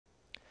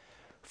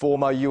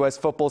Former U.S.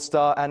 football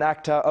star and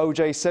actor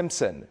OJ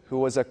Simpson, who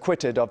was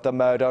acquitted of the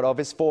murder of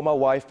his former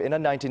wife in a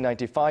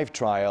 1995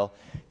 trial,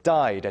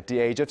 died at the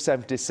age of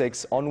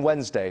 76 on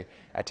Wednesday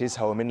at his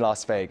home in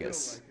Las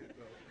Vegas.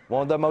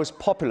 One of the most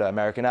popular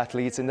American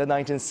athletes in the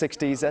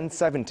 1960s and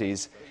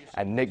 70s,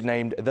 and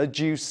nicknamed the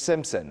Juice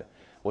Simpson,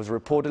 was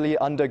reportedly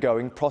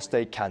undergoing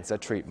prostate cancer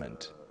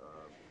treatment.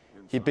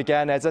 He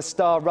began as a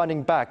star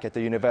running back at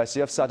the University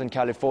of Southern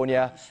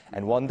California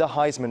and won the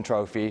Heisman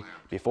Trophy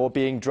before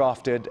being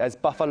drafted as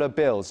Buffalo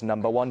Bills'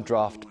 #1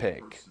 draft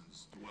pick.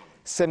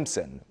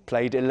 Simpson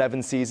played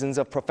 11 seasons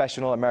of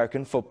professional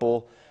American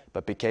football,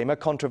 but became a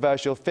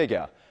controversial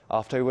figure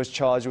after he was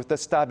charged with the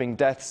stabbing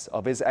deaths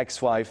of his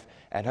ex-wife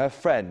and her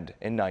friend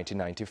in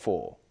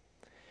 1994.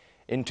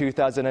 In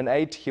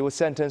 2008, he was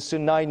sentenced to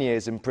 9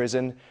 years in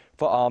prison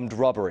for armed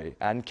robbery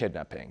and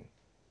kidnapping.